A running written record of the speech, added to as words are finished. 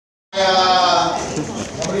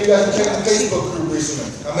How many of you guys have checked the Facebook group recently?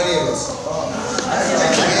 How many of us?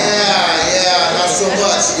 Yeah, not so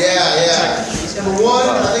much. Yeah. Number one,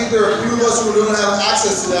 I think there are a few of us who don't have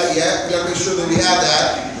access to that yet. We gotta make sure that we have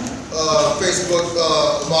that. Facebook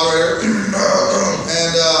moderator.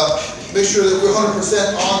 And make sure that we're 100%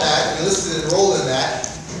 on that and listed and enrolled in that.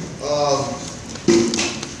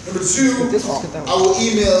 Number two, I will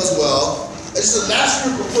email as well. I just said last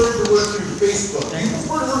year preferred to work through Facebook. You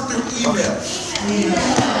prefer to work through email.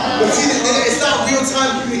 But see, it's not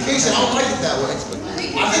real-time communication. I don't like it that way.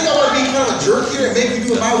 I think I want to be kind of a jerk here and make you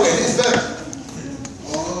do it my way. It's better.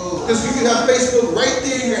 Because you can have Facebook right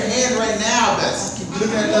there in your hand right now, Betsy.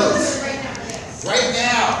 Looking at notes. Right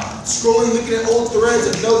now. Scrolling, looking at old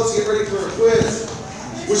threads of notes, get ready for a quiz.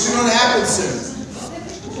 Which is going to happen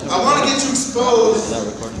soon. I want to get you exposed to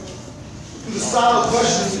the style of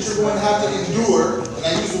questions that you're going to have to endure, and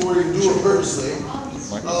I use the word endure purposely,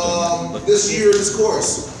 this year in this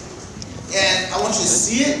course. And I want you to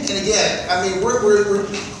see it, and again, I mean, we're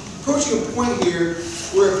approaching a point here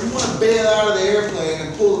where if you want to bail out of the airplane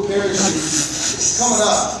and pull the parachute, it's coming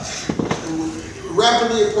up. We're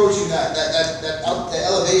rapidly approaching that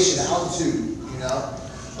elevation, the altitude, you know?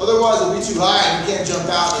 Otherwise, it'll be too high and you can't jump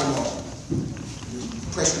out anymore.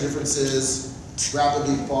 Pressure differences,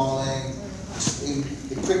 rapidly falling,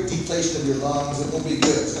 the quick deflation of your lungs, it won't be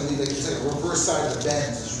good. It's going to be like, it's like a reverse side of the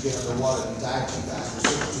bend as you get underwater and dive too fast.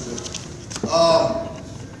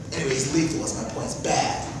 Anyways, lethal, that's my point. It's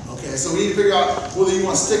bad. Okay, so we need to figure out whether you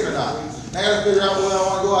want to stick or not. Now I got to figure out whether I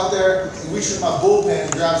want to go out there and reach in my bullpen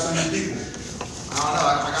and grab some new people. I don't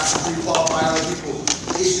know. I got some pre-qualified other people,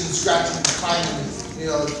 itching, scratching, climbing,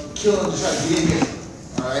 killing to try to get in here.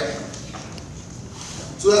 All right.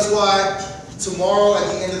 So that's why tomorrow at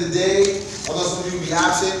the end of the day, although some of you will be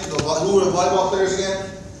absent, who are the volleyball players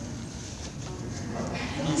again?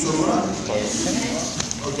 So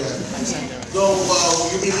okay. So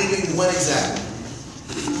you'll be leaving when exactly?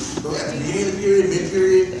 At the beginning of the period,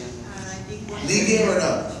 mid-period? League game or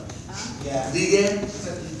no? Yeah. League game?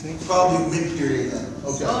 Probably mid-period then.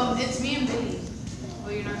 Okay. It's me and Billy. Oh,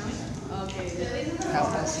 you're not going? Okay.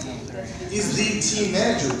 He's lead team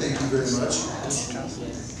manager, thank you very much.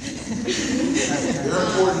 You're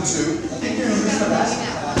important too. I think you're going to miss the last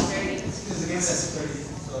because the game says 30.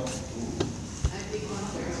 So.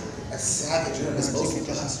 That's savage. You're going to miss most of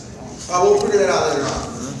the class. We'll figure that out later on.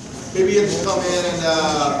 Maybe you have to come in and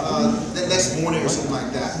the next morning or something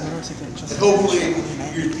like that. And hopefully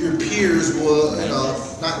your peers will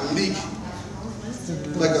not leak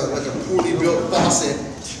like a poorly built faucet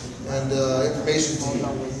and information to you.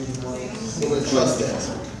 I'm going to trust that.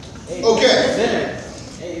 Okay.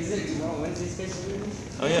 Hey, is it tomorrow Wednesday's schedule?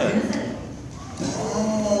 Oh yeah.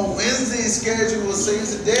 Oh, Wednesday's schedule was saying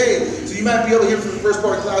today. So you might be able to hear from the first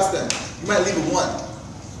part of class then. You might leave at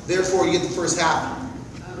 1. Therefore, you get the first half.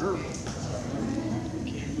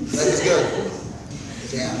 That is good.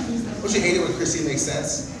 Damn. Don't you hate it when Christine makes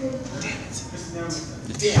sense? Damn it.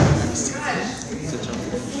 Damn it.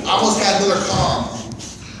 I almost had another calm.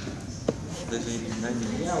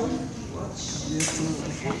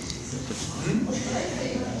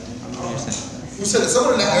 Who said it?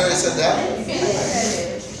 Someone in that area said that.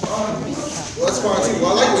 Well, that's fine too.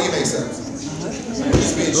 Well, I like when you make sense.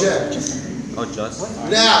 Just be in check. Oh, just?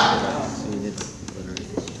 Now,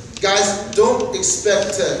 guys, don't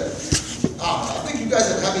expect to. I think you guys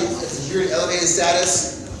have you're in elevated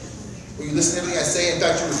status where you listen to everything I say. In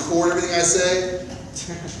fact, you record everything I say.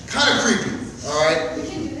 Kind of creepy, all right?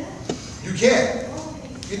 You can.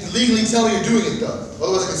 You have to legally tell me you're doing it though.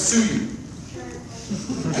 Otherwise, I can sue you.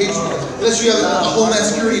 Unless you have a Homeland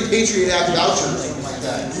Security Patriot Act voucher or something like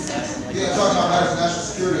that. I'm talking about matters of national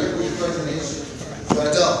security. I put your threat to the nation. But I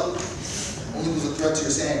don't. Only was a threat to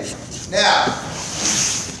your sanity. Now,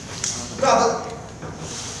 but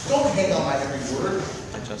don't hang on my every word.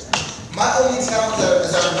 My only talent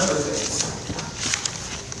is I remember things.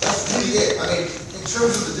 That's really it. I mean, in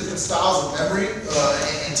terms of the different styles of memory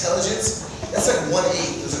and intelligence, that's like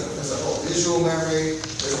 1/8. There's a whole visual memory.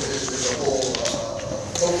 There's a whole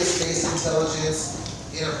focus-based intelligence,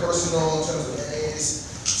 interpersonal in terms of A's.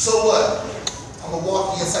 So what? I'm a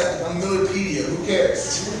walking encyclopedia. I'm Millipedia. Who cares?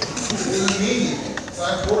 It doesn't mean anything. It's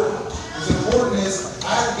not important. What's important is I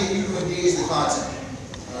have to get you to engage the content.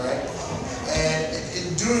 All right? And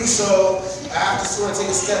in doing so, I have to sort of take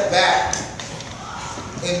a step back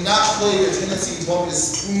and not play your tendency to want me to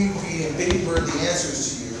spoon feed and baby bird the answers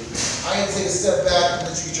to you. I have to take a step back and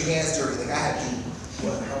let you get your hands dirty like I had to.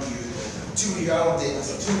 What? How many years ago? 2 years ago. I don't date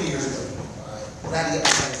myself. 2 years ago. All right? When I had to get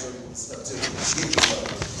my hands dirty with stuff too.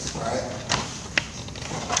 All right?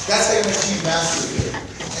 That's how you achieve mastery here.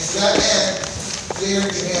 And so that end, today you're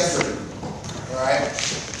going to answer. Alright?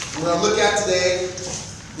 We're going to look at today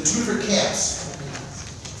the two different camps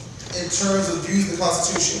in terms of views of the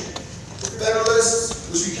Constitution. The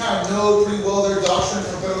Federalists, which we kind of know pretty well their doctrine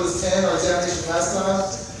from Federalist 10, our examination last time,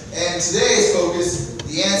 and today's focus,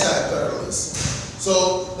 the anti-Federalists.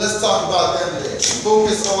 So let's talk about them today.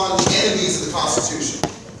 Focus on the enemies of the Constitution.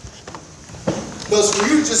 Because for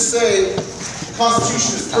you to just say the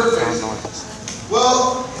Constitution is perfect,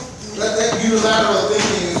 well, that unilateral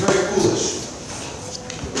thinking is very foolish.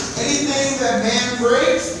 Anything that man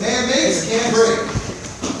makes, can break.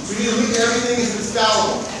 So we need to look at everything as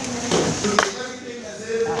infallible. Look at everything as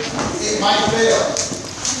if it might fail.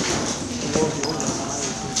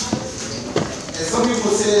 And some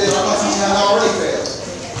people say that our Constitution has already failed.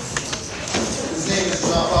 His name is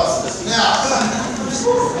John Foster. Now,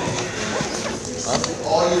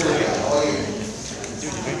 all year, all year.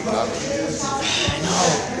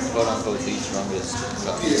 Quote unquote the strongest.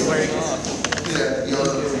 Yeah,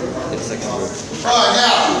 It's like a group. Alright,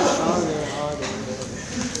 now,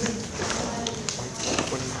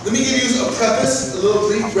 let me give you a preface, a little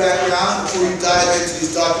brief background before we dive into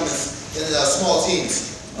these documents in small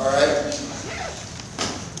teams. Alright?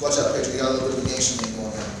 Watch out, Pedro, you got a little bit of a nation thing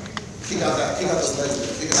going on. Kick out those legs,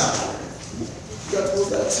 kick them out. Kick out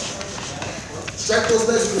those legs. Strike those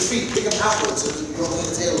legs with your feet, kick them outwards so you don't lean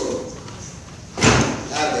the tail a little.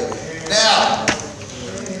 Now,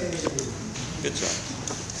 Good job.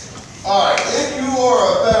 alright, if you are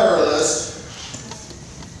a Federalist,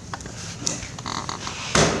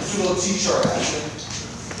 do a little T-chart action,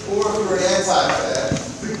 or if you're an anti-Fed,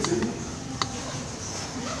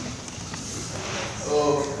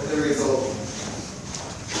 oh, there it goes.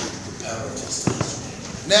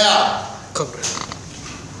 Now,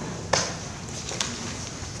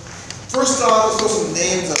 first off, let's throw some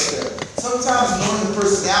names up there. Sometimes knowing the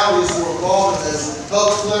personalities who are involved in this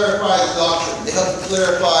helps clarify the doctrine. They help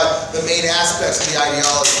clarify the main aspects of the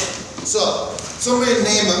ideology. So, somebody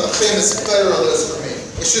name a famous Federalist for me.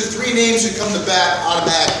 It should 3 names should come to back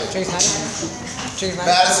automatically.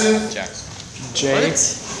 Madison, Jackson.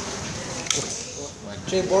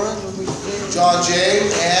 Jay Boran, John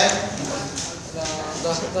Jay, and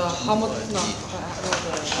the Hamilton, no,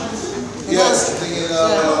 yes,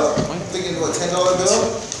 thinking what, $10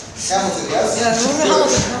 bill? Hamilton, yes? Yeah, remember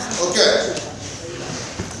Hamilton. Okay.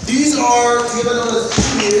 These are, given on the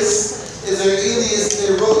alias, is their alias,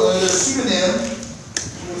 they wrote on their pseudonym. You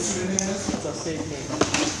know what a pseudonym is? It's a fake name.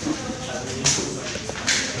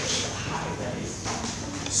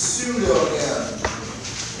 Pseudonym.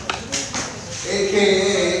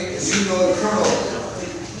 AKA, as you know, the Colonel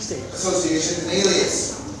Association, an alias.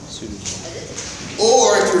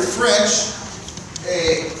 Or, if you're French,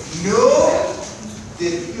 a nom de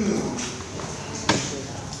plume.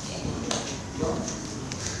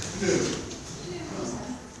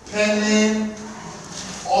 Pen name,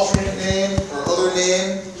 alternate name, or other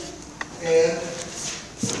name, and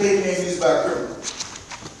fake name used by a criminal.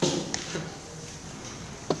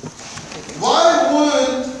 Why would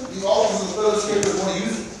the officers of the Federalist Papers want to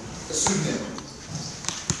use a pseudonym?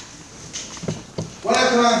 Why not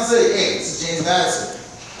come out and say, hey, this is James Madison.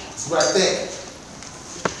 This is what I think.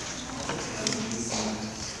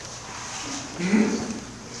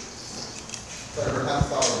 Better not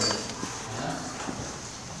follow me.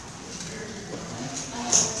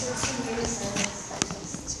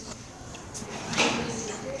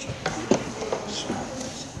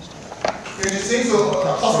 Interesting, so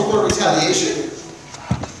possible word retaliation.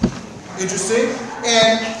 Interesting.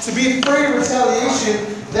 And to be afraid of retaliation,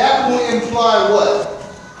 that will imply what?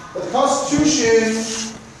 That the Constitution,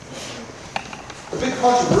 a bit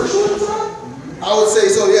controversial at the time? I would say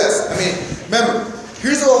so, yes. I mean, remember,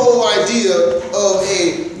 here's the whole idea of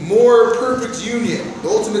a more perfect union, the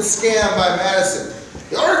ultimate scam by Madison.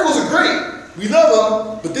 The articles are great. We love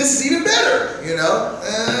them, but this is even better, you know?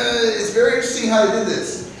 It's very interesting how they did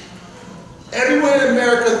this. Everyone in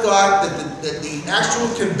America thought that the actual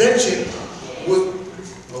convention would...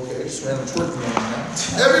 Okay, just random twerking on now.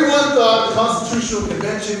 Everyone thought the Constitutional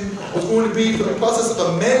Convention was going to be for the process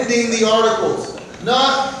of amending the articles,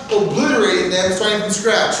 not obliterating them, starting from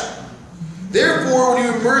scratch. Therefore, when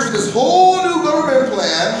you emerge with this whole new government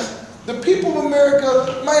plan, the people of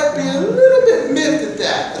America might be a little bit miffed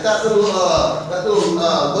at that little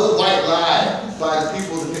white lie by the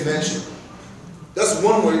people of the convention. That's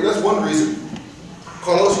one way. That's one reason.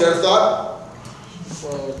 Carlos, you got a thought?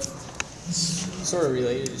 Well, it's sort of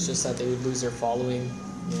related. It's just that they would lose their following.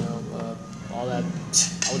 You know, all that,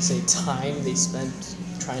 I would say, time they spent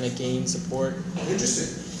trying to gain support. Interesting.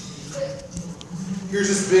 Here's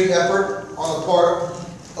this big effort on the part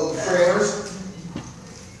of framers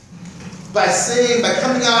by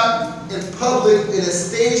coming out in public in a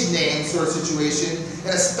stage name sort of situation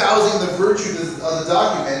and espousing the virtues of the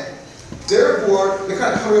document. Therefore, they're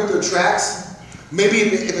kind of covering up their tracks. Maybe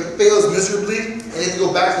if it fails miserably and they have to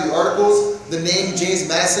go back to the articles, the name James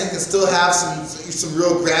Madison can still have some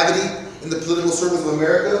real gravity in the political circles of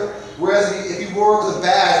America. Whereas if he wore the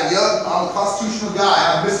badge, I'm a constitutional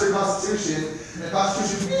guy, I'm Mr. Constitution, and the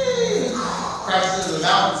Constitution crashes into the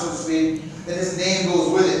mountain, so to speak, then his name goes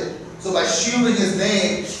with it. So by shielding his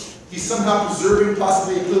name, he's somehow preserving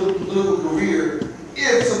possibly a political career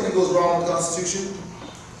if something goes wrong with the Constitution.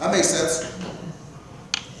 That makes sense.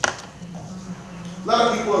 A lot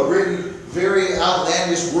of people have written very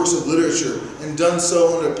outlandish works of literature and done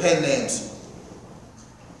so under pen names.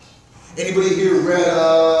 Anybody here read,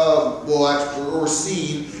 or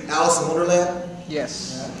seen Alice in Wonderland?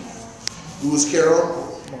 Yes. Lewis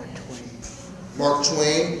Carroll? Mark Twain. Mark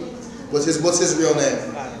Twain? What's his real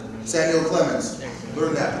name? I don't know. Samuel Clemens.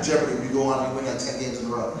 Learn that for Jeopardy when you go on and win that 10 games in a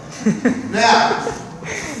row. Now,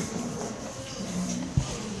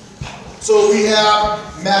 so we have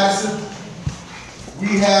Madison,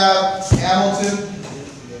 we have Hamilton,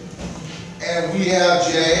 and we have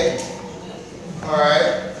Jay. All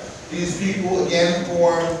right. These people again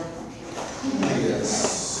form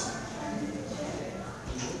Publius.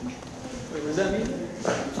 Wait, what does that mean?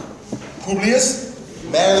 Publius,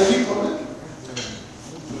 man of the people.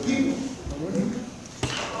 The people.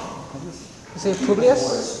 Is it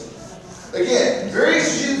Publius? Again, very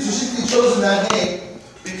strategically chosen that name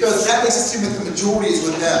because that makes it seem like the majority is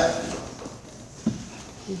with them.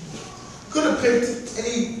 Could have picked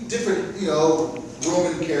any different,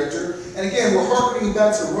 Roman character. And again, we're harkening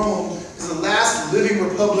back to Rome as the last living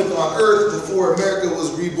republic on earth before America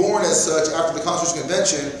was reborn as such after the Constitutional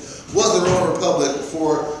Convention was the Roman Republic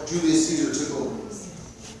before Julius Caesar took over.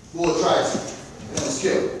 Well, tried to, and then was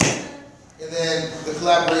killed. And then the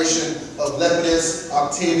collaboration of Lepidus,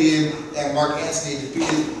 Octavian, and Mark Antony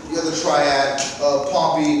defeated the other triad of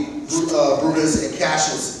Pompey, Brutus, and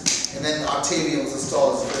Cassius. And then Octavian was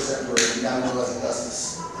installed as the first emperor, and now known as Augustus.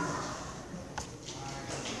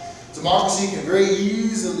 Democracy can very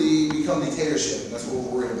easily become dictatorship. That's what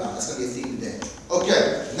we're worried about. That's going to be a theme today.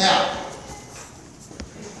 Okay, now,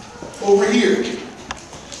 over here.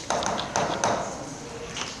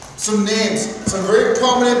 Some names, some very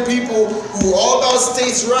prominent people who were all about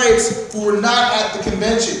states' rights who were not at the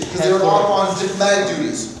convention because they were off on diplomatic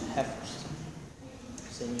duties.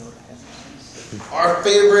 Our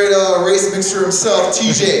favorite race mixer himself,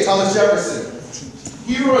 TJ, Thomas Jefferson.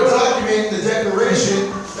 He wrote a document in the Declaration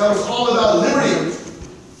that was all about liberty,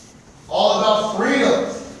 all about freedom.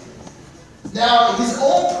 Now, his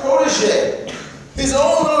own protege, his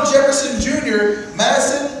own little Jefferson Jr.,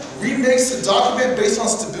 Madison, remakes the document based on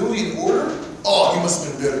stability and order. Oh, he must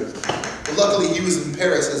have been bitter. But luckily, he was in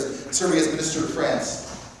Paris serving as Minister of France.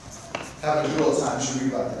 Having a good old time. You should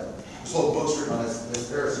read about that. There's whole books written on his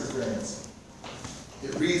Paris experience.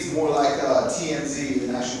 It reads more like TMZ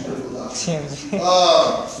than actually political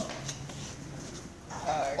documents.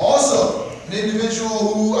 Also, an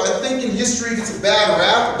individual who I think in history gets a bad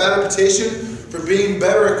rap, a bad reputation for being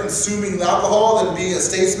better at consuming alcohol than being a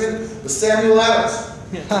statesman was Samuel Adams.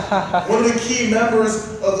 One of the key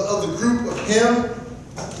members of the group of him,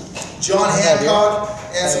 John Hancock,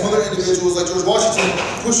 and some other individuals like George Washington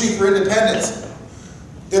pushing for independence.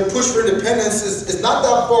 Their push for independence is not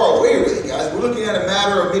that far away, really, guys. We're looking at a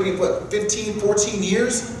matter of maybe, 15, 14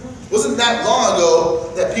 years? Wasn't that long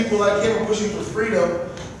ago that people like him were pushing for freedom,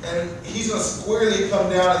 and he's going to squarely come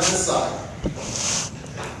down on this side.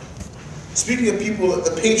 Speaking of people,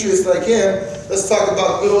 the patriots like him, let's talk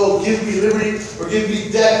about good old give me liberty or give me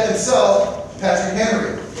death himself, Patrick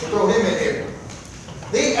Henry. We'll throw him in here.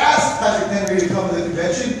 They asked Patrick Henry to come to the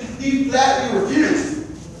convention. He flatly refused.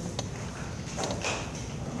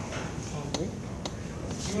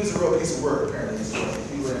 He was a real piece of work, apparently.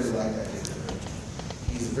 He went into like that.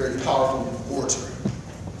 He's a very powerful orator.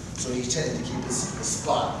 So he tended to keep his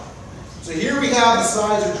spot. So here we have the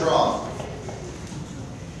sides are drawn.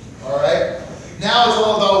 Alright? Now it's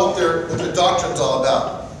all about what their doctrine's all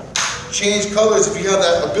about. Change colors if you have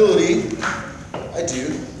that ability. I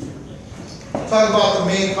do. Talk about the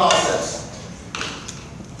main concepts.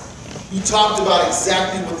 We talked about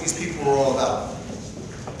exactly what these people were all about.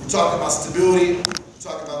 We're talking about stability. We're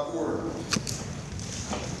talking about order.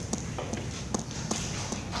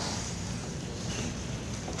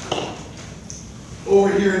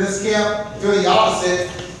 Over here in this camp, they're the opposite.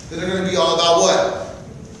 They're going to be all about what?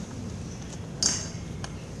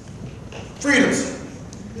 Freedoms.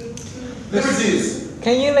 Liberties.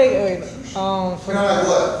 Can you Kind of like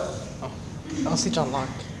what? I'll see John Locke.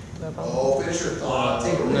 Oh, finish your thought.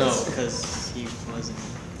 Take a No, risk. because he wasn't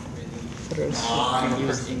really. Ah, He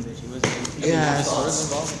was English. He wasn't. Yeah, sort of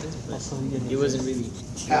involved with this, but he wasn't really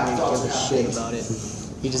give a shit about it.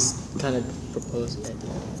 He just kind of proposed that.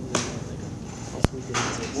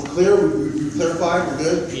 We're clear? We clarified? We're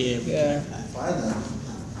good? Yeah. Fine then.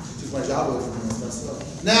 Took my job away from me. That's messed up.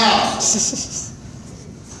 Now,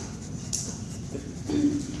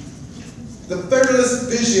 the Federalist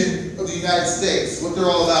vision of the United States, what they're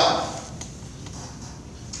all about.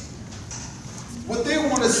 What they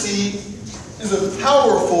want to see is a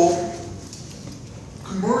powerful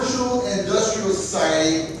commercial and industrial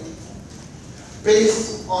society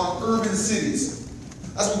based on urban cities.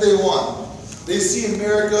 That's what they want. They see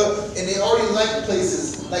America, and they already like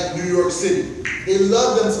places like New York City. They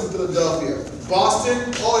love them from Philadelphia.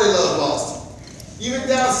 Boston, oh, they love Boston. Even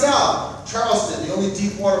down south, Charleston, the only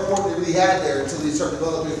deep water port they really had there until they started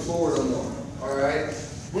developing Florida more. All right?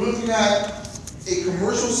 We're looking at a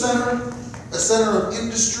commercial center, a center of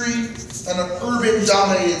industry, and an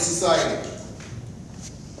urban-dominated society.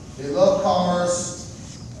 They love commerce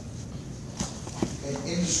and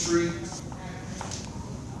industry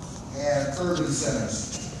and urban centers.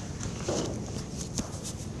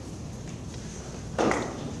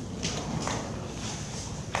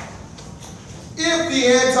 If the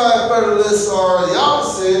anti-federalists are the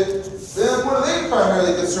opposite, then what are they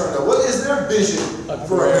primarily concerned about? What is their vision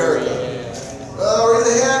for America? Raise a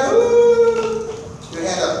hand. Ooh. Your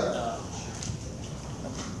hand up.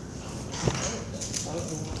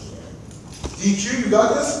 DQ, you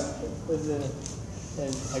got this? Was it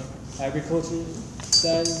agriculture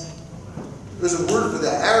side? There's a word for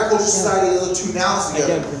that. Agriculture society, those are two nouns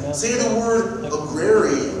together. Say the word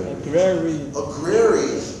agrarian. Agrarian.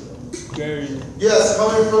 Agrarian. Agrarian. Yes,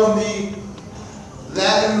 coming from the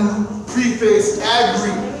Latin prefix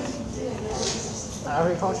agri,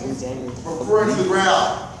 Agriculture. referring to the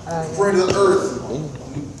ground, referring to the earth,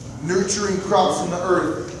 nurturing crops from the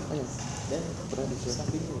earth.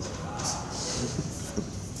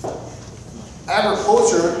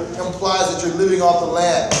 Agriculture implies that you're living off the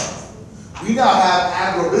land. We now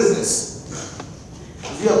have agribusiness.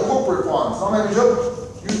 We have corporate farms. Don't make a joke.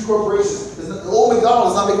 Huge corporations. The old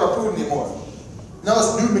McDonald's does not make our food anymore. Now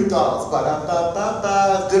it's new McDonald's.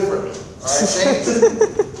 Ba-da-ba-ba-ba. It's different. All right, change.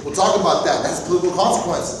 We'll talk about that. That's political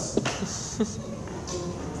consequences.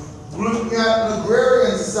 We're looking at an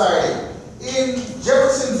agrarian society. In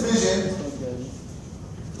Jefferson's vision,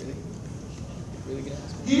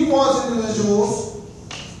 he wants individuals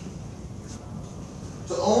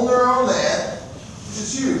to own their own land, which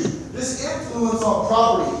is huge. This influence on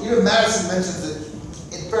property, even Madison mentions it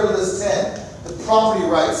in Federalist 10, the property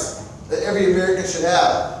rights that every American should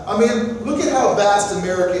have. I mean, look at how vast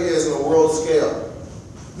America is on a world scale.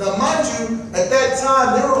 Now, mind you, at that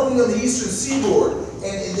time, they were only on the eastern seaboard,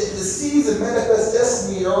 and the seeds of manifest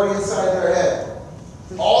destiny are already inside their head.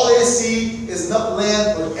 All they see is enough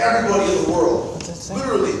land for everybody in the world.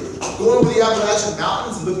 Literally, going over the Appalachian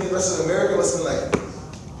Mountains and looking at the rest of America, what's it like?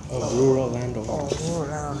 A rural landowner.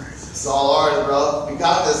 It's all ours, bro. We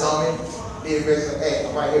got this, homie. Be American, hey,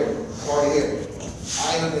 I'm right here. I'm already here. I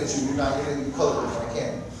ain't looking at you. You're not getting any color if I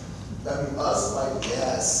can. That means us, like,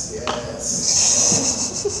 yes.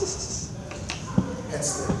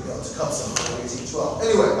 Hence the, to come something, 1812.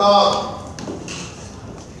 Anyway,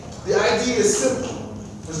 the idea is simple.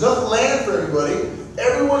 There's enough land for everybody.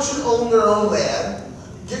 Everyone should own their own land.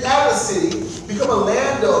 Get out of the city, become a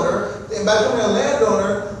landowner, and by becoming a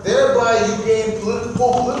landowner, thereby you gain full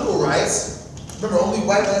political rights. Remember, only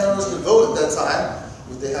white landowners could vote at that time,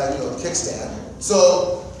 but they had, a kickstand.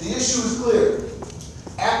 So the issue is clear.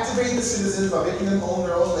 Activate the citizens by making them own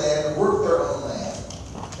their own land and work their own land.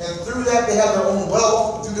 And through that, they have their own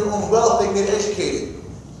wealth. Through their own wealth, they can get educated.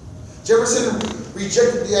 Jefferson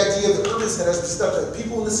rejected the idea of the urban centers and stuff that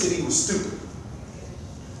people in the city were stupid.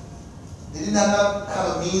 They did not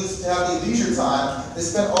have a means to have the leisure time. They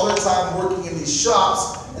spent all their time working in these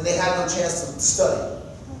shops, and they had no chance to study.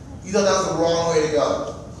 You thought that was the wrong way to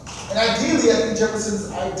go. And ideally, I think Jefferson's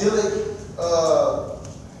idyllic, you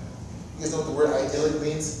guys know what the word idyllic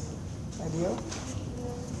means? Ideal?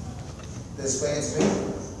 Explain it to me.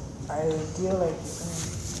 Ideal,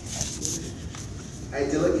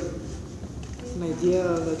 Idyllic? an idea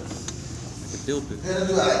like It doesn't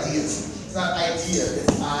do ideas. It's not idea,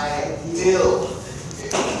 it's ideal.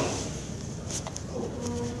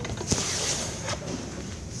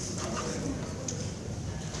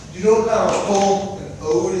 Do you know what kind of a poem an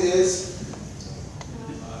ode is?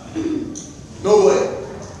 No way.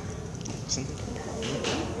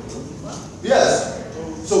 Yes.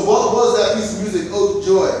 So what was that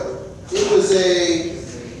it was a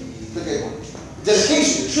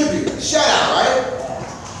dedication, a tribute, a shout out, right?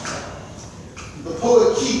 The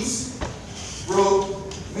poet Keats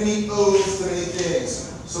wrote many odes to many things.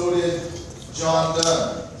 So did John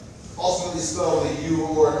Donne. Ultimately spelled with a U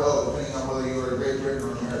or an O, depending on whether you were in Great Britain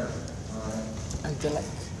or America. All right. Idyllic.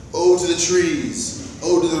 Ode to the trees,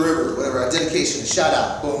 ode to the river, whatever, a dedication, a shout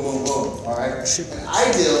out, boom, boom, boom. All right. An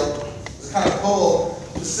idyll is a kind of poem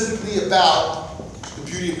specifically about the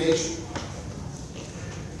beauty of nature.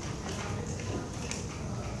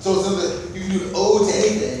 So it's not that you can do an ode to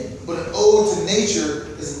anything, but an ode to nature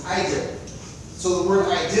is an idyll. So the word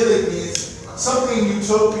idyllic means something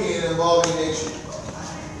utopian involving nature.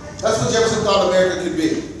 That's what Jefferson thought America could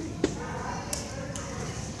be.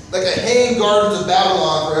 Like a hanging gardens of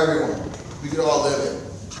Babylon for everyone. We could all live in.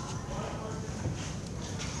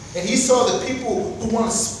 And he saw the people who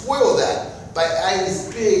want to spoil that by adding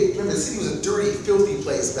this big, remember the city was a dirty, filthy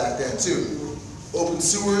place back then too. Open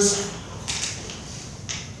sewers,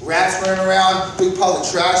 rats running around, big pile of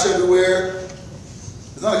trash everywhere.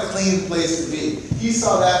 It's not a clean place to be. He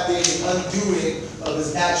saw that being an undoing of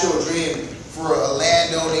his natural dream for a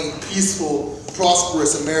landowning, peaceful,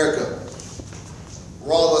 prosperous America,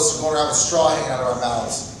 where all of us are going around with straw hanging out of our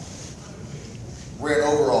mouths, wearing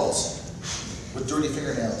overalls, with dirty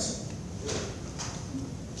fingernails.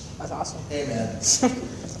 That's awesome. Hey man, that's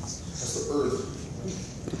the earth.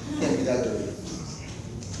 Can't be that dirty.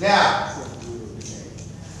 Now,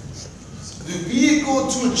 the vehicle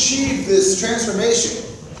to achieve this transformation,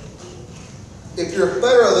 if you're a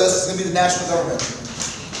federalist, it's going to be the national government.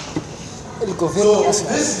 So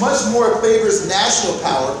this much more favors national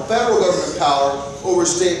power, federal government power, over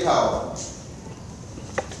state power.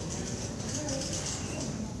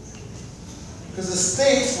 Because the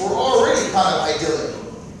states were already kind of idyllic.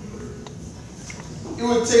 It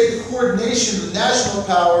would take the coordination of the national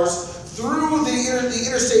powers through the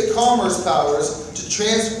interstate commerce powers to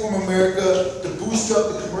transform America, to boost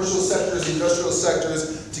up the commercial sectors, the industrial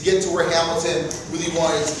sectors, to get to where Hamilton really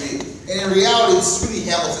wanted to be. And in reality, it's really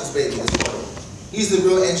Hamilton's baby, this point. He's the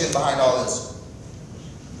real engine behind all this.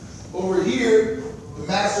 Over here, the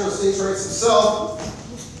master of states' rights himself,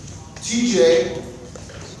 TJ,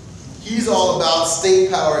 he's all about state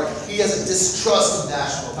power. He has a distrust of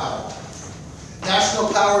national power.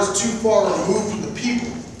 National power is too far removed from the people.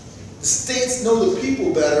 The states know the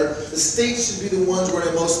people better. The states should be the ones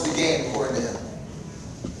running most of the game, according to him.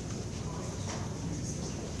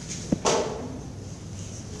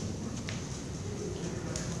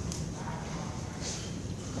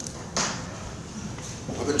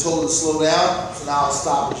 I've been told to slow down, so now I'll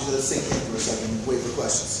stop and you just think for a second and wait for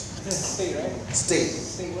questions. State, right? State.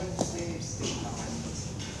 State what? State.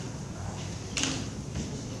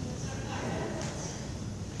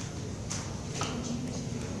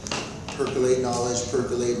 Percolate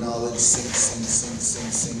knowledge, sink,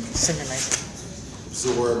 Synchronize.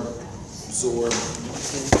 absorb,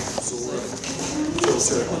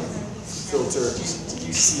 filter.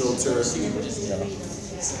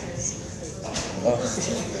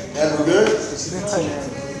 And we're good?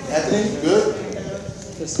 Anthony, good?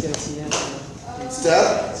 Just get a TM.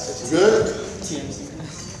 Steph, good? TMC.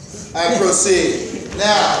 I proceed.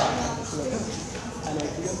 Now,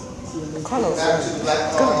 Carlos. back to the black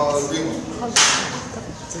green one.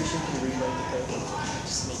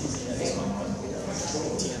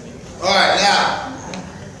 All right, now,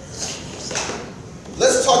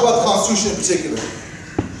 let's talk about the Constitution in particular.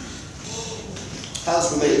 How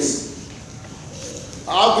this relates.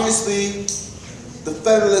 Obviously, the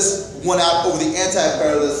Federalists won out over the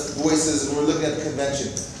anti-Federalist voices when we're looking at the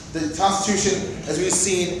convention. The Constitution, as we've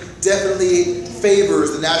seen, definitely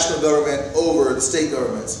favors the national government over the state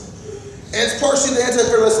governments. And it's partially the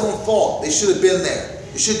anti-Federalists' own fault. They should have been there.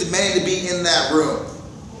 They should have demanded to be in that room.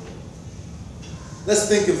 Let's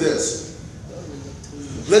think of this.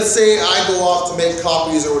 Let's say I go off to make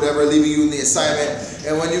copies or whatever, leaving you in the assignment,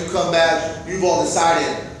 and when you come back, you've all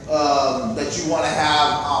decided that you want to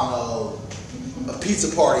have, I don't know, a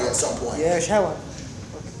pizza party at some point. Yeah, shower.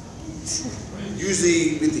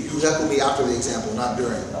 Usually, you heckle me after the example, not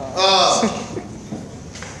during.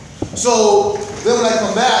 So then when I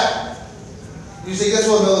come back, you say, guess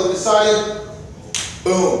what, Miller? We decided,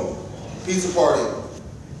 boom, pizza party.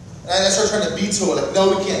 And I start trying to veto it, like,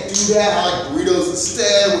 no, we can't do that. I like burritos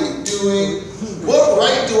instead. What are you doing? What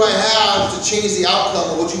right do I have to change the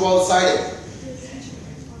outcome of what you all decided?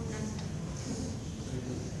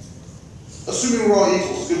 Assuming we're all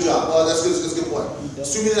equals. Good job. That's good. That's a good point.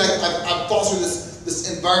 Assuming that I've fostered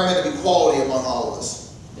this environment of equality among all of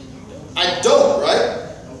us. I don't, right?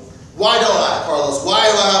 Why don't I, Carlos? Why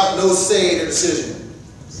do I have no say in your decision?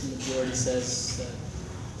 majority says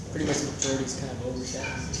that pretty much the majority's kind of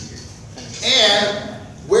overshadowed. And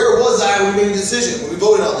where was I when we made the decision, when we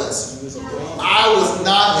voted on this? It was a way. I was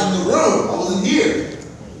not in the room. I wasn't here.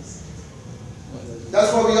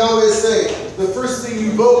 That's why we always say the first thing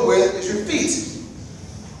you vote with is your feet.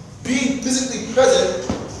 Being physically present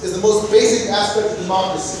is the most basic aspect of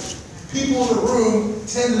democracy. People in the room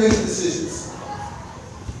tend to make decisions.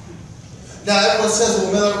 Now everyone says,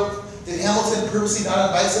 well, Miller, did Hamilton purposely not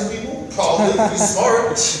invite some people? Probably. He's smart.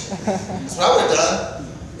 That's what I would have done.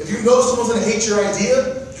 If you know someone's going to hate your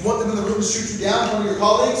idea, do you want them in the room to shoot you down in front of your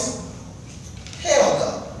colleagues? Hell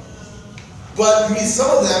no. But you need some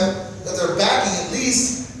of them that they're backing at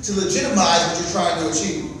least to legitimize what you're trying to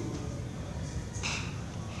achieve.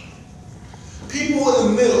 People in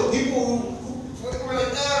the middle, people who are like,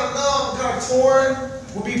 I don't know, I'm kind of torn,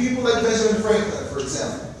 would be people like Benjamin Franklin, for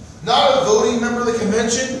example. Not a voting member of the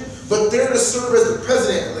convention, but there to serve as the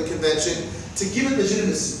president of the convention to give it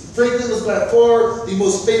legitimacy. Franklin was by far the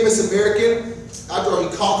most famous American after he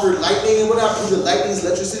conquered lightning and whatnot, proved that lightning is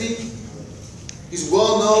electricity. He's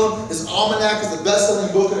well known. His almanac is the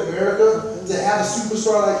best-selling book in America. To have a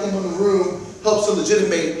superstar like him in the room helps to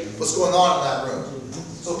legitimate what's going on in that room.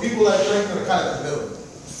 So people like Franklin are kind of in the middle.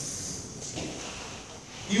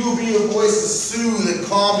 He will be a voice to soothe and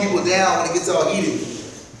calm people down when it gets all heated.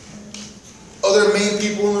 Other main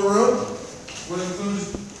people in the room would include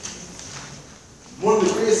one of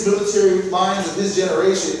the greatest military minds of his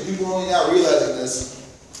generation. People are only now realizing this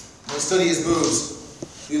when they study his moves.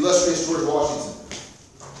 The illustrious George Washington.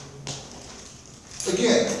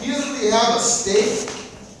 Again, he doesn't really have a stake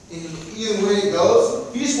in either way it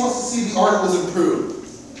goes. He just wants to see the articles improve.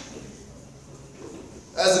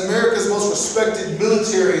 As America's most respected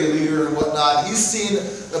military leader and whatnot, he's seen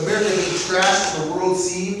America being trashed in the world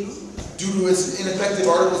scene due to its ineffective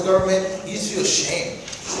articles government. He just feels shame.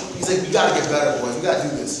 He's like, we gotta get better, boys. We gotta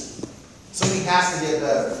do this. Something has to get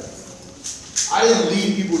better. I didn't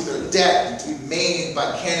lead people with their debt to be maimed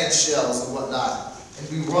by cannon shells and whatnot, and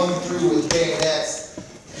be run through with bayonets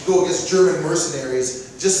and go against German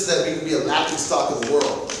mercenaries just so that we can be a laughing stock of the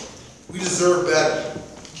world. We deserve better.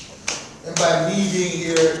 And by me being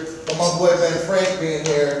here, and my boy Ben Frank being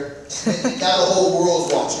here, now the whole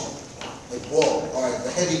world's watching. Like, whoa, all right,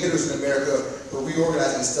 the heavy hitters in America are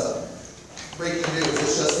reorganizing stuff. Breaking news,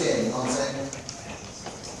 it's just in, you know what I'm saying?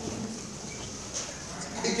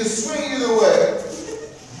 It can swing either way.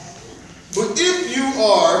 But if you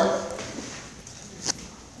are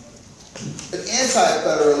an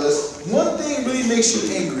anti-federalist, one thing really makes you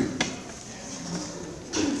angry.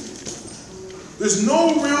 There's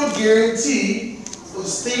no real guarantee of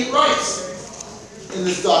state rights in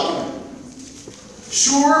this document.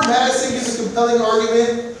 Sure, Madison gives a compelling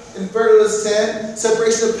argument in Federalist 10.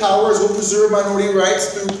 Separation of powers will preserve minority rights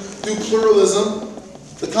through pluralism.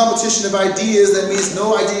 The competition of ideas, that means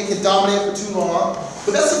no idea can dominate for too long.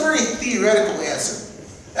 But that's a very theoretical answer.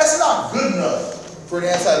 That's not good enough for an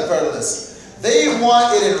anti-federalist. They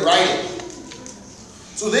want it in writing.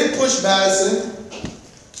 So they push Madison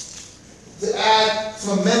to add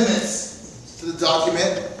some amendments to the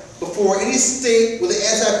document before any state with an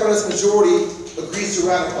anti-federalist majority agrees to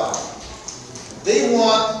ratify. They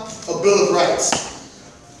want a Bill of Rights.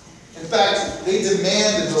 In fact, they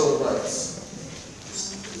demand a Bill of Rights.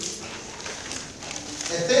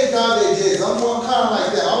 And thank God they did. I'm kind of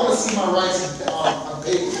like that. I want to see my rights on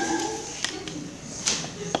paper.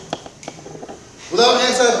 Without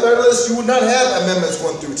anti-federalists, you would not have amendments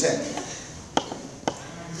 1 through 10.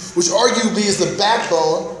 Which arguably is the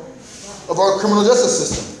backbone of our criminal justice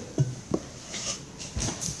system.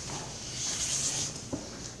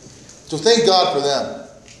 So thank God for them.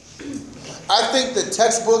 I think that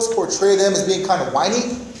textbooks portray them as being kind of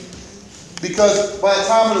whiny, because by the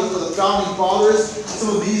time of the founding fathers,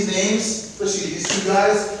 some of these names, especially these two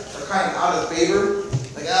guys, are kind of out of favor.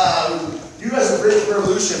 Like, you guys are great for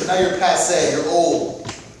revolution, but now you're passé, you're old.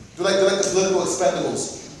 They're like the political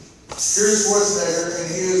expendables. Here's Schwarzenegger, and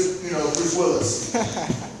here's, Bruce Willis.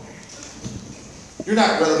 You're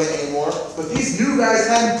not relevant anymore. But these new guys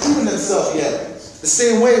haven't proven themselves yet. The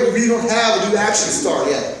same way we really don't have a new action star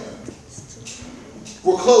yet.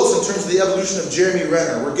 We're close in terms of the evolution of Jeremy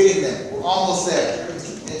Renner. We're getting there. We're almost there.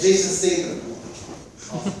 And Jason Statham.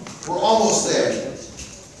 We're almost there.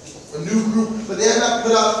 A new group, but they have not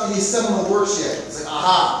put out any seminal works yet. It's like,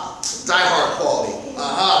 aha, Die Hard quality.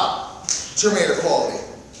 Aha, Terminator quality.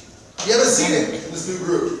 You haven't seen it in this new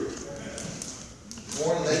group.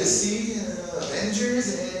 Born Legacy, Avengers,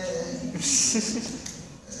 and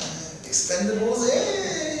Expendables,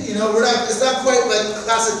 it's not quite like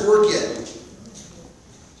classic work yet.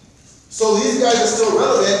 So these guys are still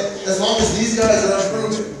relevant as long as these guys are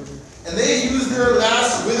unproven. And they use their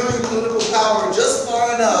last withering political power just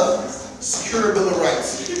far enough to secure a Bill of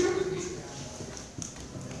Rights.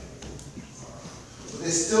 But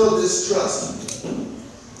they still distrust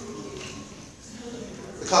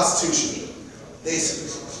the Constitution. They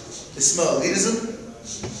smell elitism.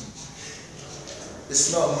 They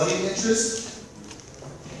smell money interest.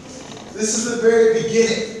 This is the very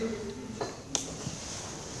beginning.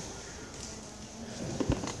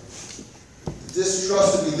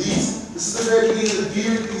 Distrust of elites. This is the very beginning of the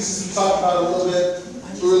beard pieces we talked about a little bit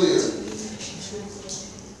earlier.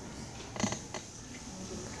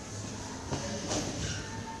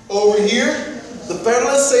 Over here, the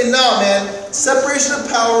Federalists say, no, man, separation of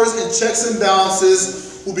powers and checks and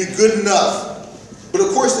balances will be good enough. But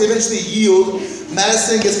of course, they eventually yield.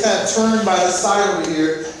 Madison gets kind of turned by the side over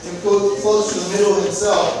here and floats to the middle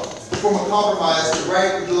himself to form a compromise to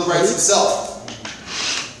write the Bill of Rights himself.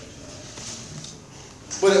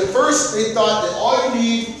 But at first, they thought that all you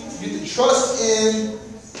need, you get to trust in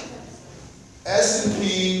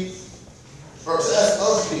S&P, or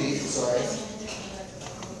S&P, sorry,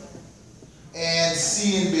 and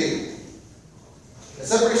C and B. The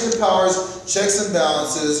separation of powers, checks and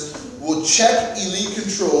balances, will check elite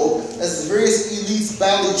control as the various elites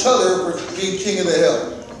battle each other for being king of the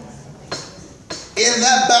hill. In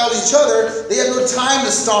that battle each other, they have no time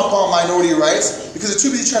to stomp on minority rights because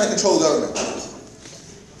they're too busy trying to control the government.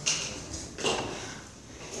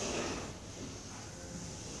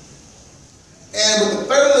 And with the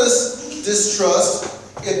Federalists distrust,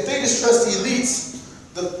 if they distrust the elites,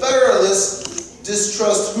 the Federalists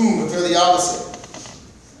distrust whom if they're the opposite?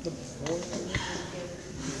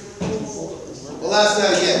 We'll ask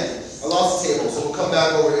that again. I lost the table, so we'll come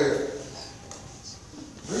back over here.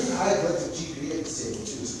 Very high collective GPA at this table,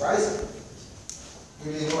 too. Surprising.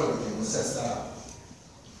 We didn't know everything. Let's test that out.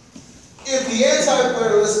 If the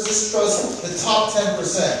anti-Federalists distrust the top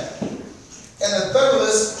 10%, and the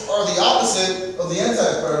Federalists are the opposite of the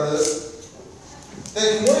anti-Federalists, then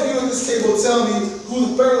can one of you at this table tell me who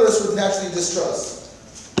the Federalists would naturally distrust?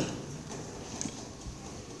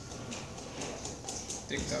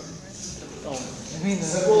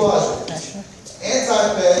 Simple logic.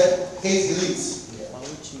 Anti-Fed hates elites.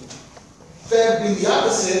 Fed being the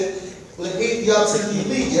opposite, will hate the opposite of the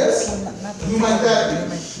elite, yes? Who might that be?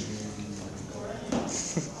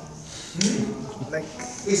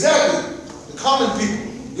 Exactly. The common people,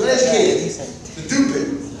 the uneducated, the stupid.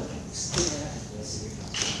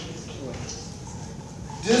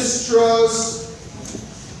 Distrust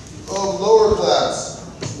of lower class.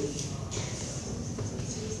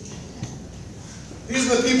 These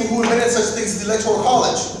are the people who invented such things as the Electoral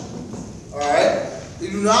College. Alright? They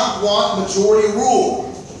do not want majority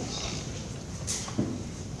rule.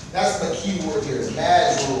 That's the key word here, is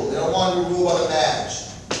Madge rule. They don't want to be ruled by the Madge.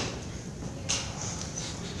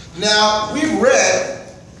 Now, we've read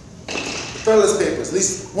Federalist Papers, at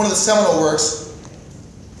least one of the seminal works,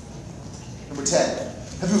 number 10.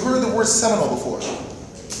 Have you heard the word Seminole before?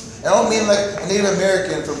 And I don't mean like a Native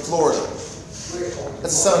American from Florida. That's a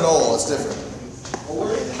Seminole, it's different.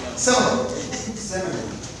 Seminole.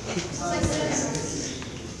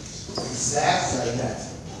 Exactly like that.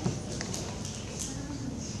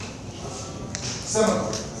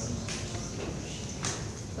 Seminole.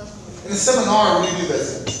 In a seminar, what do you do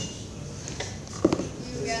that?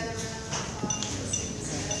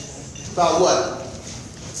 About what?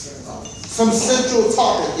 Some central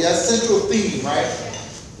topic, yes, central theme, right?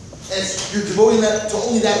 And you're devoting that to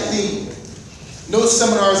only that theme. No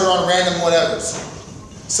seminars are on random whatevers.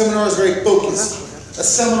 Seminars are very focused. A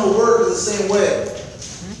seminal work is the same way.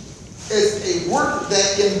 It's a work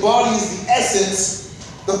that embodies the essence,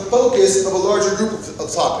 the focus of a larger group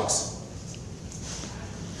of topics.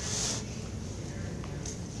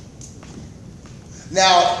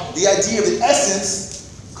 Now, the idea of the essence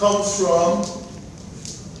comes from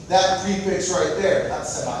that prefix right there. Not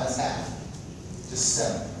semi, that's half. Just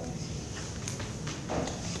semi.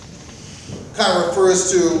 Kind of refers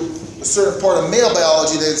to a certain part of male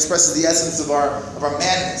biology that expresses the essence of our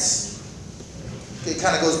manness. It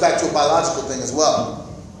kind of goes back to a biological thing as well.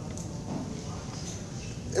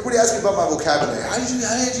 Everybody asks me about my vocabulary. How did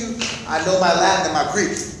you? I know my Latin and my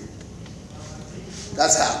Greek.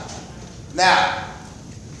 That's how. Now,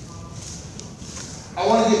 I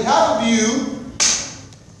want to give half of you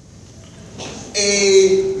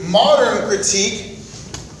a modern critique,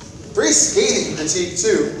 very scathing critique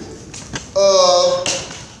too, of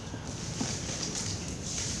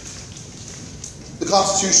the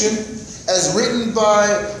Constitution as written by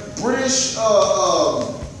British,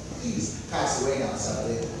 he's passed away now,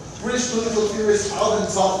 sadly, British political theorist Alvin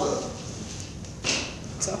Toffler,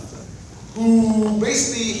 Tough. who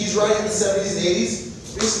basically, he's writing in the 70s and 80s.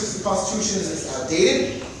 Basically, the Constitution is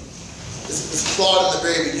outdated, it's flawed in the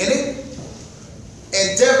very beginning,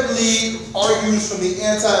 and definitely argues from the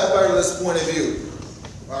anti-federalist point of view.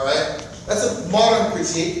 All right? That's a modern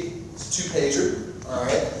critique. It's a 2-pager. All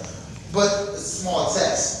right? But it's small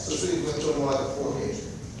text, so it's really going to show more like a 4-pager.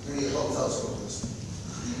 You need to help us with this.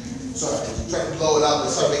 Sorry, I'm trying to blow it up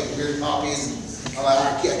and start making weird copies. I'm like,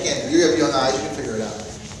 I can't. You're beyond eyes, you can figure it out.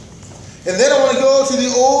 And then I want to go to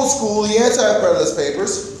the old school, the anti-federalist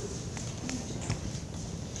papers,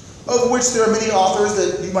 of which there are many authors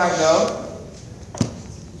that you might know.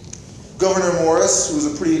 Gouverneur Morris, who was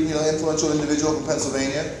a pretty influential individual from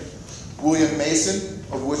Pennsylvania. William Mason,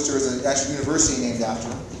 of which there is an actual university named after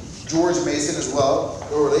him. George Mason as well.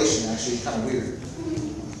 Their relation, actually, kind of weird.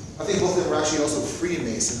 I think both of them were actually also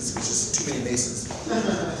Freemasons, which is too many Masons.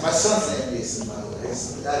 My son's named Mason, by the way.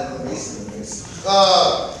 So I don't know Mason and Mason.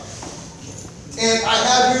 And I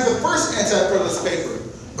have here the first anti-federalist paper,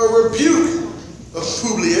 a rebuke of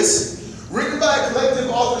Publius, written by a collective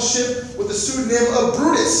authorship with the pseudonym of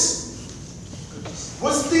Brutus.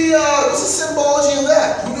 What's the symbology of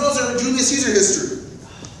that? Who knows our Julius Caesar history?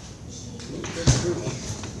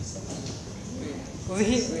 Was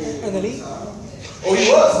he in the league? Oh, he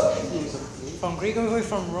was. From Greek or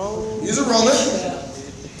from Rome? He's a Roman.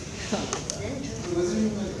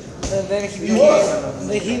 And then he He was.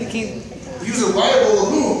 became He was a rival of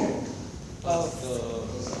whom?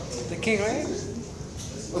 of the king, right?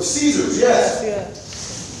 Of Caesar's, yes. Yeah.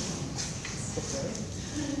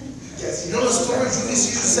 Yes. You know the story of Julius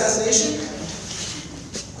Caesar's assassination?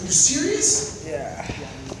 Are you serious? Yeah.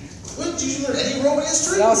 What, did you learn any Roman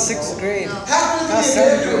history? That was 6th grade. How can we be the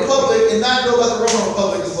American Republic and not know about the Roman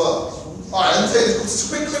Republic as well? Alright, let me tell you this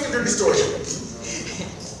quick and dirty story.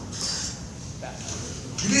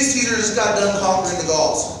 Julius Caesar just got done conquering the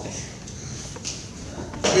Gauls.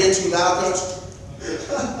 Being too loud, coach?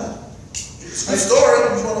 It's a good story.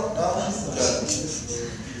 No? Okay.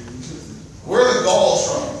 Where are the Gauls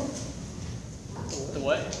from? The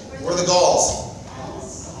what? Where are the Gauls?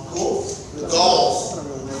 Cool. The Gauls.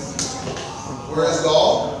 Where is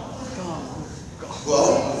Gaul? Well,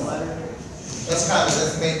 that's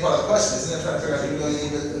the main part of the question, isn't it? Trying to figure out if you know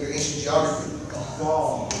anything of your ancient geography.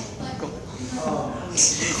 Gaul.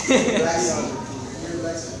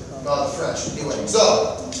 The French. Anyway, so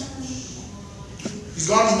he's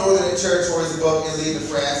gone to the northern territories above Italy and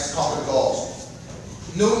France to conquer the Gauls.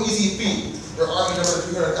 No easy feat. Their army numbered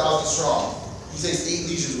 300,000 strong. He takes 8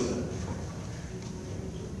 legions with him.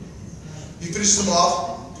 He finishes them off.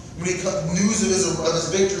 When he news of his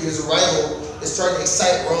victory, his arrival, is starting to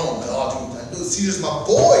excite Rome. Like, oh, dude, I know Caesar's my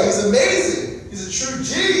boy. He's amazing. He's a true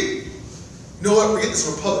G. You know what? Forget this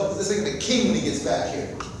republic. Let's make him a king when he gets back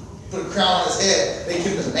here. Put a crown on his head. Make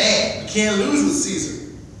him the man. You can't lose with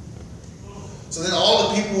Caesar. So then all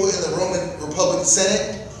the people in the Roman Republic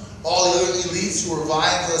Senate, all the other elites who were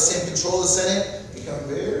vying for the same control of the Senate, become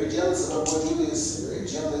very jealous of our boy Julius. Very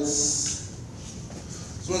jealous.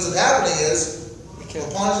 So what ends up happening is,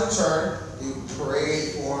 upon his return, they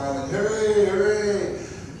parade for him and hooray, hooray.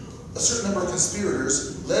 A certain number of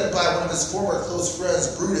conspirators, led by one of his former close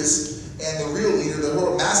friends, Brutus, and the real leader, the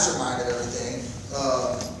real mastermind of everything,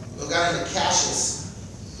 a guy named Cassius,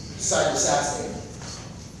 decided to assassinate him.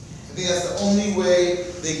 I think that's the only way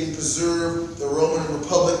they can preserve the Roman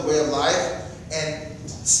Republic way of life and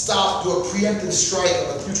do a preemptive strike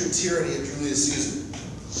of a future tyranny of Julius Caesar.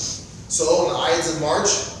 So on the Ides of March,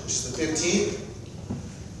 which is the 15th,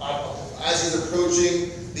 as he's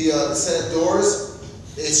approaching the Senate doors,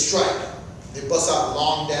 they strike. They bust out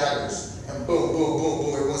long daggers, and boom, boom, boom,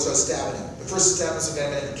 boom, everyone starts stabbing him. The first stabbing some guy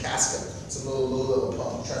named Casca, some little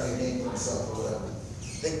punk trying to make a name for himself or whatever.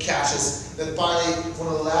 Then Cassius. Then finally, one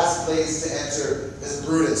of the last blades to enter is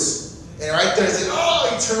Brutus. And right there, he's like, oh,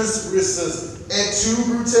 he turns to Brutus and says, and tu,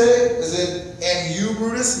 Brute, as in, and you,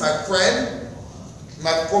 Brutus, my friend,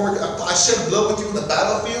 my former, I shed blood with you on the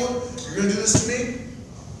battlefield, you're going to do this to me?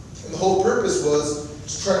 And the whole purpose was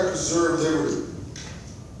to try to preserve liberty.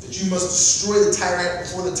 That you must destroy the tyrant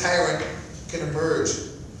before the tyrant can emerge.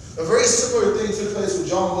 A very similar thing took place with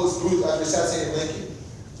John Wilkes Booth after assassinating Lincoln.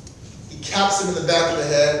 He caps him in the back of the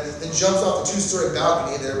head, then jumps off a 2-story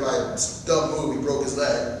balcony, and thereby, dumb move, he broke his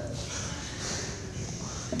leg.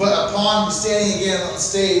 But upon standing again on the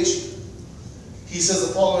stage, he says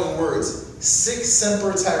the following words, Sic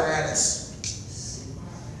semper tyrannis.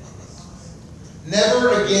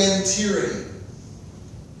 Never again tyranny.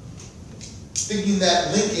 Thinking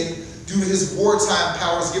that Lincoln due to his wartime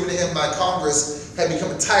powers given to him by Congress, had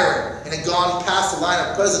become a tyrant and had gone past the line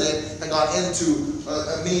of president and gone into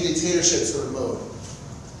a mini dictatorship sort of mode.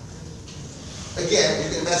 Again, you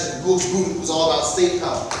can imagine Boot was all about state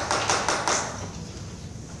power.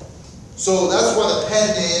 So that's why the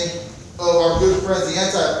pen name of our good friends, the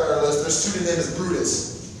anti-federalists, their student name is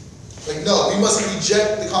Brutus. Like, no, we must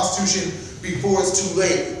reject the Constitution before it's too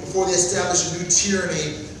late, before they establish a new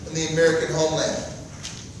tyranny in the American homeland.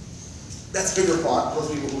 That's bigger font. Those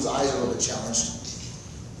people whose eyes are a little bit challenged.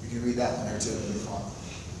 You can read that one there too, bigger font.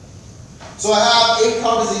 So I have 8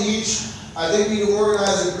 copies of each. I think we need to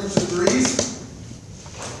organize in groups of 3s.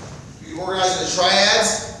 We can organize into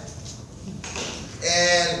triads.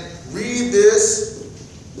 And read this.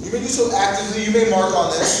 You may do so actively. You may mark on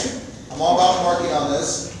this. I'm all about marking on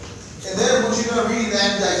this. And then once you're done reading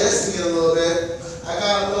that and digesting it a little bit, I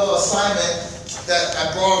got a little assignment that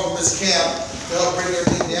I borrowed from this camp to help break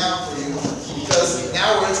everything down for you. Because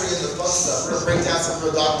now we're entering into the fun stuff. We're going to break down some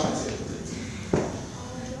real documents here.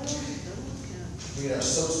 We get our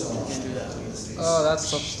soapstone on. Can't do that with these. Oh, that's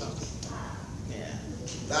soapstone.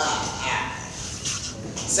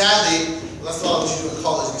 Sadly, that's not what you do in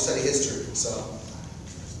college if you study history. So,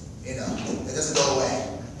 you know, it doesn't go away.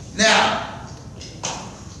 Now,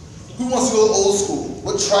 who wants to go old school?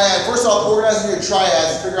 What triad? First off, organize your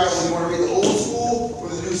triads and figure out whether you want to read the old school or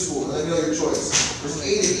the new school. And let me know your choice. There's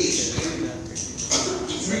 8 of each.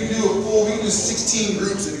 So we can do a full, we can do 16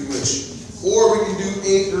 groups if you wish. Or we can do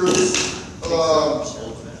 8 groups.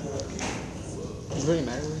 Does it really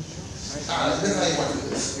matter? Depends how you want to do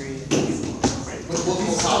this. With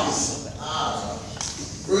multiple copies.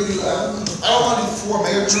 We're gonna do, I don't want to do 4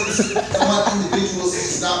 mega groups. I want individuals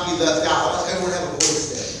to not be left out. I want everyone to have a voice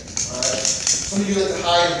there. Alright? Some of you like to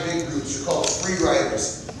hide in big groups. You're called free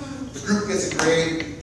writers. The group gets a grade.